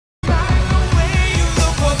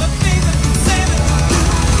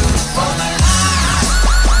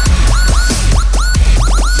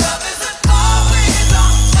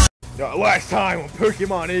last time on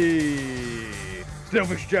Pokemon E!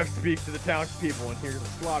 SnailFix Jeff speaks to the townspeople and hears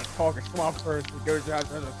a lot of talk and swamp first and goes out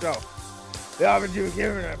to himself. The opportunity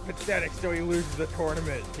given him pathetic, so he loses the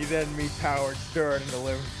tournament. He then meets Howard Stern and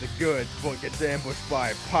delivers the goods, but gets ambushed by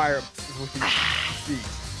a pirate with his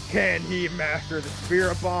feet. Can he master the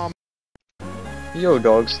Spirit Bomb? Yo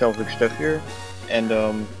dog, SnailFix Jeff here, and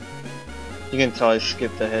you can tell I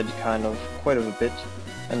skipped ahead quite a bit,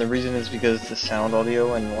 and the reason is because the sound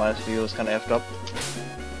audio in the last video was kind of effed up.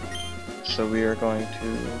 So we are going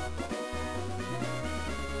to...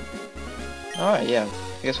 Alright, yeah,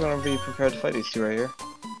 I guess we're going to be prepared to fight these two right here.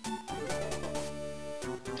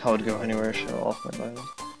 I would go anywhere to show off my diamond.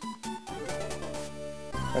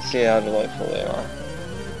 Let's see how delightful they are.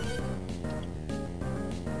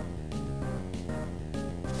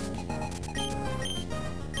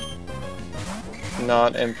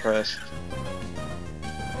 Not impressed.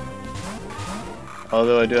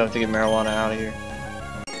 Although I do have to get marijuana out of here.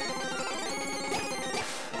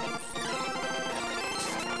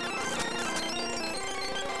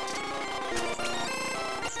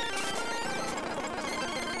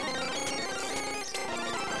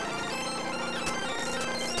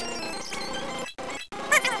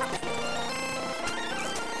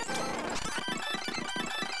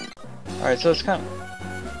 Alright, so it's kind of...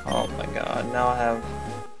 Oh my god, now I have...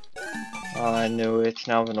 Oh, I knew it. It's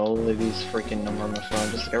now an old lady's freaking number on my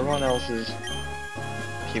phone, just like everyone else's.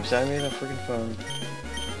 Keeps adding me the freaking phone.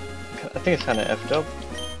 I think it's kind of effed up.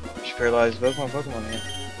 Just paralyzed both my Pokemon here.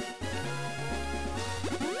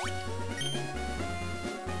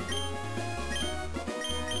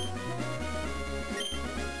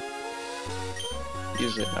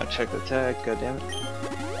 Use it, now check the tag, goddammit.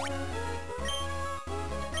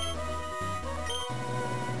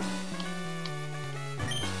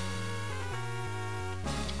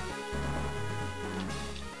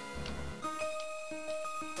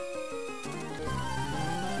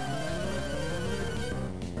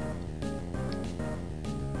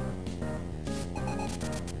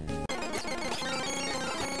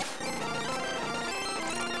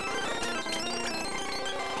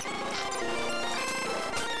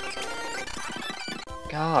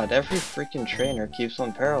 God, every freaking trainer keeps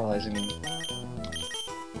on paralyzing me.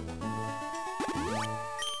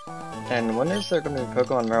 And when is there going to be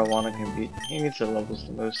Pokemon Marijuana can beat? He needs the levels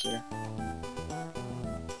the most here.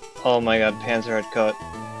 Oh my god, Panzer had cut.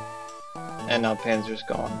 And now Panzer's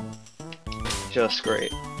gone. Just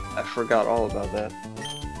great. I forgot all about that.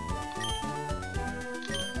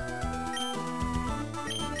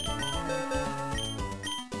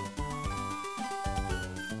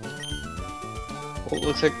 Well, it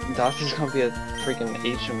looks like Dosty's gonna be a freaking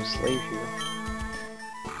HM slave here.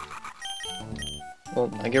 Well,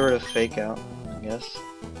 I get rid of Fake Out, I guess.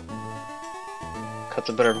 Cut's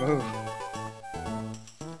a better move.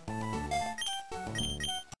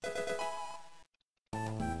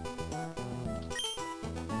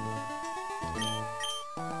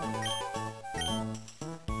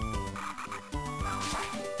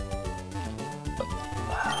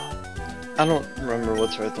 I don't remember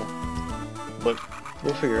what's right there, but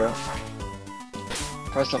we'll figure out.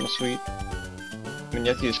 Try something sweet. I mean, you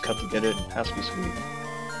have to use Cut to get it. It has to be sweet.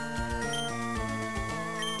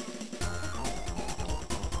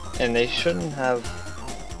 And they shouldn't have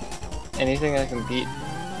anything that can beat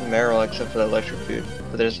Meryl except for the electric dude.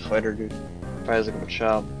 But there's a fighter dude. Probably has like a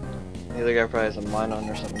Machop. The other guy probably has a Minun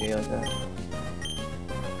or something gay like that.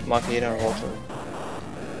 Machina or Walter.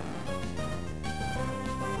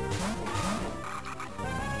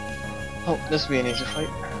 Oh, this will be an easy fight.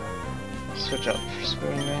 Switch out for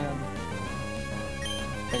Spoon Man.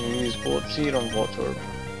 And you use Bullet Seed on Voltorb.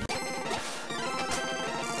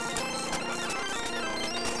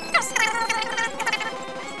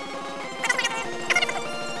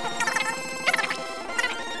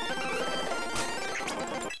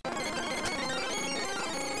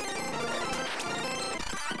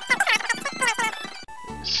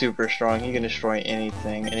 Super strong, he can destroy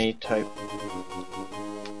anything, any type.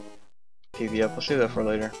 TV up, we'll save that for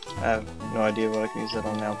later. I have no idea what I can use that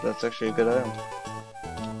on now, but that's actually a good item.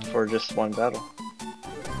 For just one battle.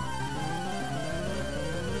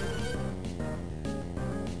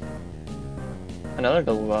 Another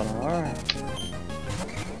double battle, alright.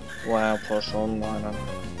 Wow, plus one mana.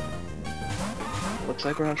 Looks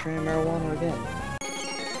like we're not training Marijuana again.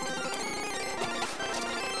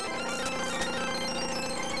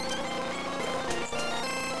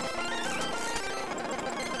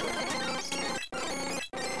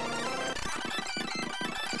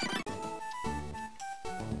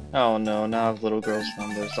 Oh no, now I have little girl's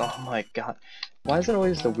numbers. Oh my god. Why is it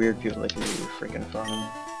always the weird people that give you your freaking phone?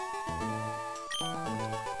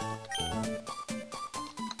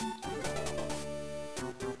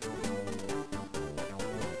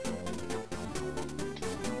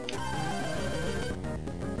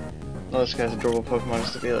 No, this guy's adorable Pokemon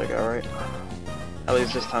just to be like, alright. At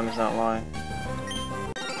least this time he's not lying.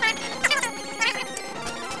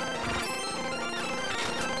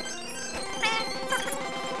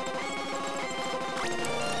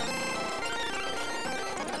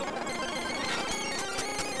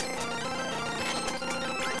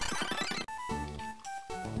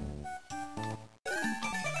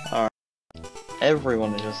 Alright.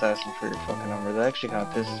 Everyone is just asking for your fucking number. That actually kind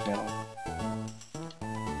of pisses me off.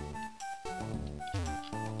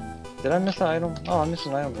 Did I miss an item? Oh, I missed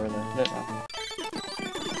an item over there, didn't I?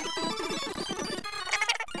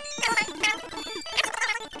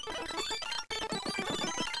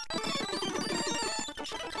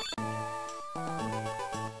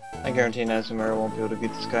 I guarantee Nazumura won't be able to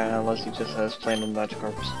beat this guy unless he just has plain old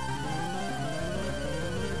Magikarps.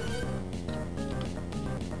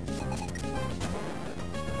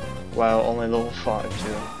 Wow, only level 5 too.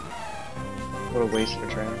 What a waste of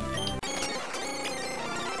a trainer.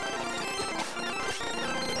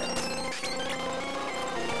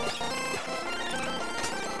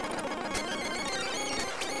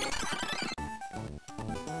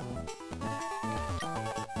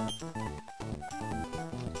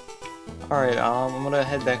 Alright, I'm gonna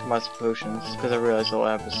head back to my potions, because I realized the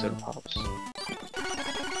lab is soda pops.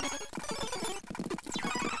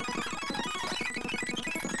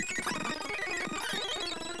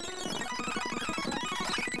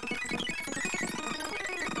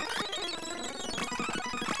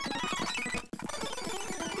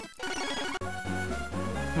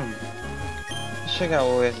 Let's check out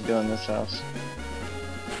what we have to do in this house.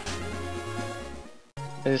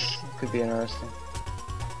 This could be interesting.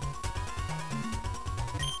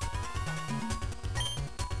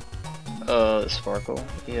 Sparkle,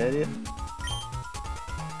 you idiot.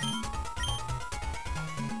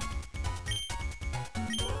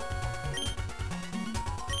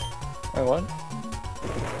 Wait, what?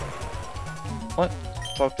 What?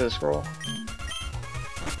 Talk to the scroll.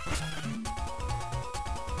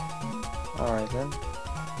 Alright then.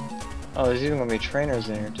 Oh, there's even gonna be trainers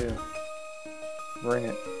in here too. Bring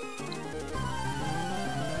it.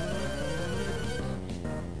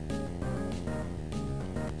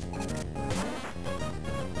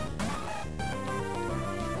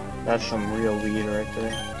 That's some real weed right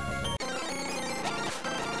there.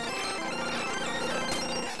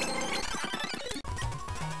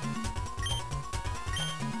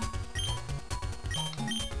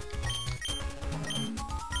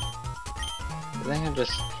 I think I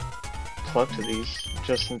just plucked these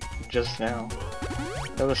just now.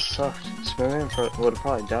 That was sucked. Smoothing would have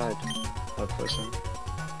probably died by pushing.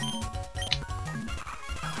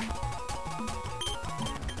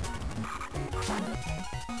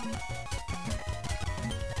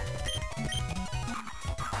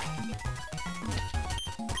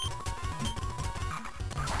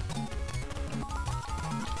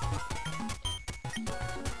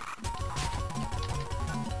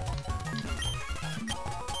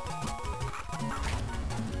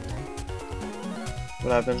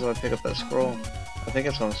 What happens when I pick up that scroll? I think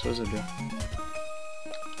that's what I'm supposed to do.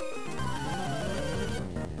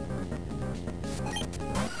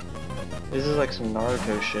 This is like some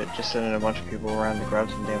Naruto shit, just sending a bunch of people around to grab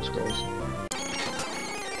some damn scrolls.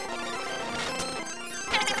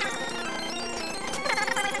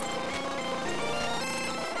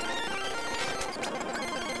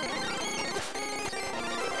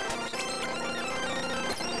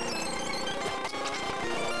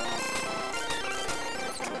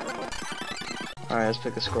 Alright, let's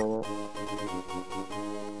pick a scroll up.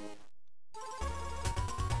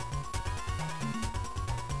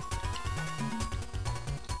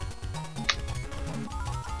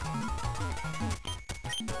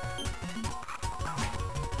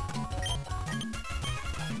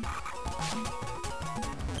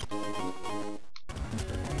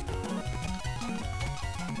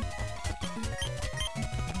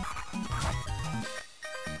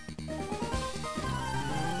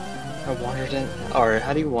 I wandered in. Or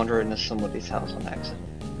how do you wander into somebody's house on accident?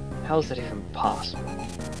 How is that even possible?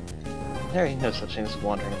 There ain't no such thing as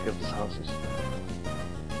wandering in people's houses.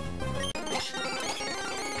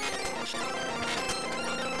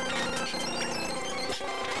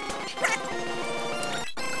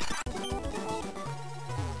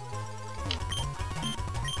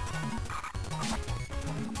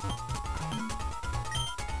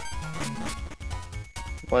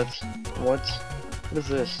 What is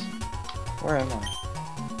this? Where am I?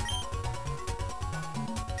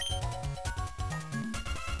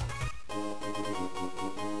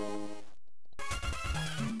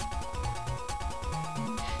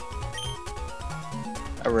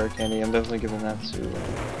 A rare candy, I'm definitely giving that to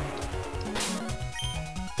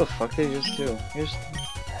the fuck did he just do? He just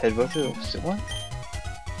headbutt through. What?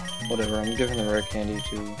 Whatever, I'm giving the rare candy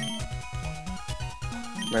to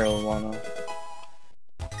marijuana.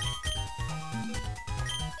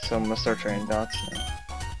 So I'm gonna start training dots now.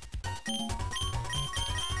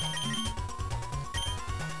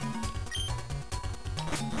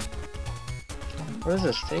 Where does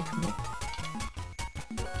this take me?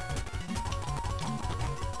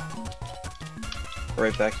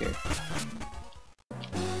 Right back here.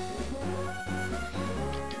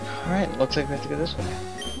 Alright, looks like we have to go this way.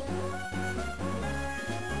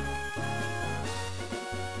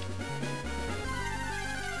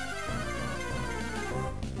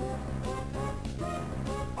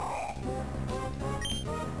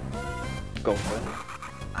 Go for it.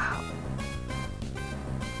 Ow.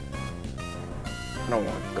 I don't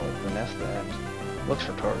want to go for an F that. Looks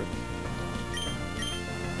retarded.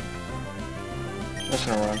 I'm just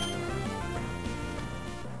gonna run.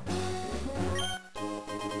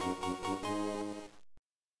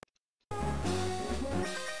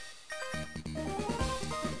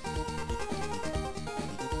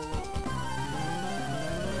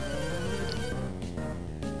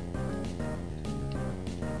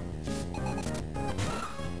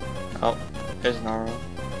 Oh, there's Naro.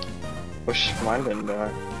 Wish mine didn't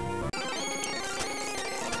die.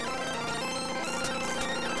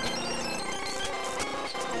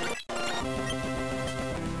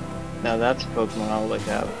 Now that's a Pokemon I would like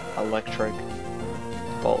to have. Electric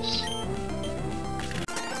Pulse.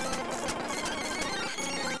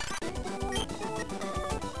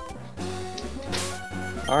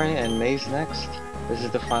 Alright, and May's next. This is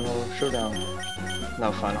the final showdown.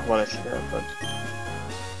 No, final, what I said that, but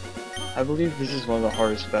I believe this is one of the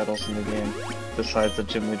hardest battles in the game, besides the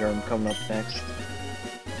gym leader I'm coming up next.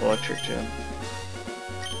 Electric Gym.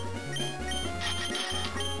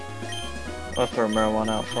 I'll throw marijuana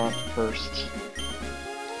out front first.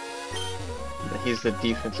 He's the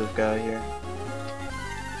defensive guy here.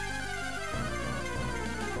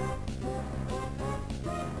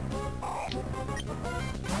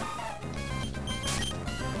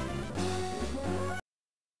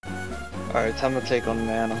 Alright, time to take on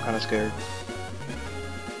man, I'm kinda scared.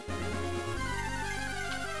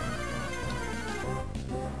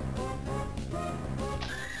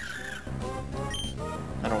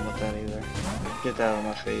 I don't want that either. Get that out of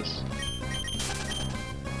my face.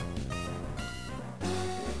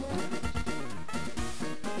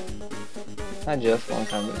 Hi Jeff, long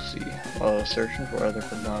time no see. Searching for other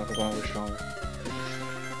Pokemon who are stronger.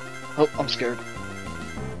 Oh, I'm scared.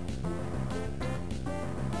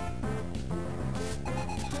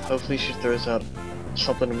 Hopefully she throws out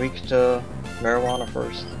something weak to marijuana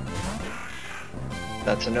first.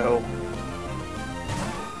 That's a no.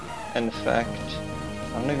 In fact,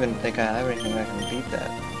 I don't even think I have anything that can beat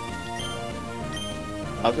that.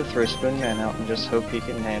 I'll have to throw Spoon Man out and just hope he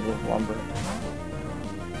can handle Lumber.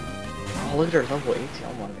 Oh, look at her level 18,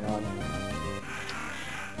 oh my god.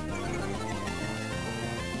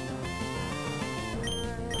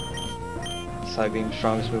 Side Beam,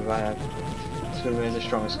 strongest move I have. Spoon Man is the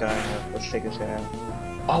strongest guy I have. Let's take this guy out.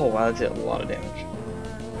 Oh wow, that did a lot of damage.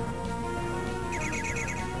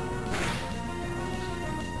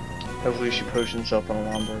 Hopefully she potions himself on a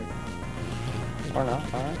Lombard. Or not,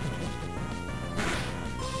 alright.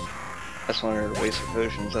 I just wanted her to waste her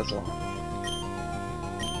potions, that's all.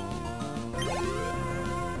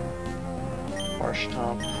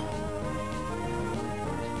 Marshtomp.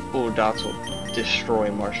 Ooh, Dots will destroy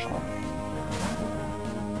Marshtomp.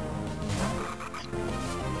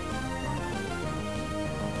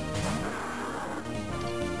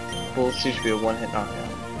 Well, this should be a one-hit knockout.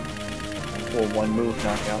 Well, one move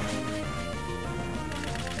knockout.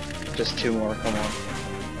 Just two more, come on.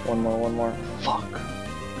 One more. Fuck.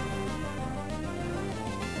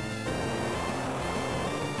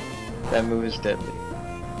 That move is deadly.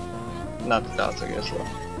 Not the Dots, I guess, though.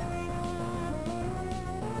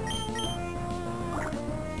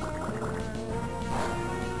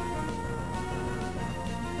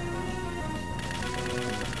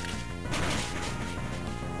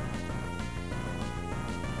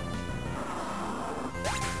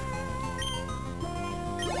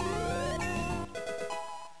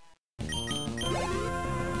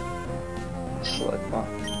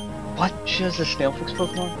 What? She has a SnailFix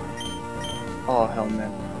Pokemon? Oh hell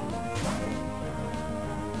man.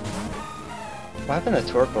 What happened to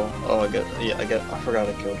Torkoal? Oh I forgot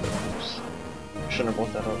I killed her. Oops. Shouldn't have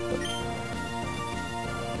brought that up, but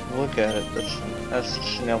look at it, that's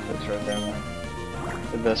SnailFix right there, man.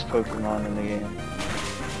 The best Pokemon in the game.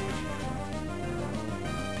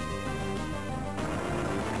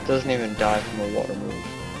 Doesn't even die from a water move.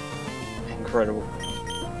 incredible.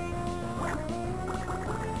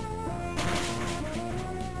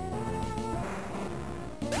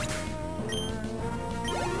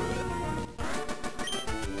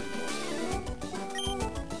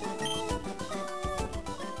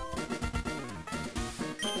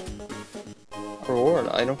 Reward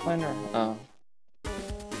item finder? Oh.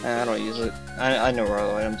 I don't use it. I know where all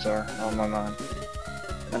the items are on my mind.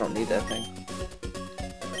 I don't need that thing.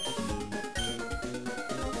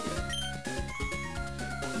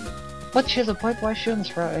 What? She has a pipe? Why is she on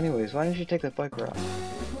this route anyways? Why didn't you take the bike route?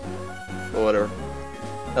 But whatever.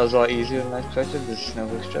 That was a lot easier than I expected. This is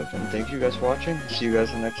SnailFix, and thank you guys for watching. See you guys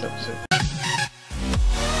in the next episode.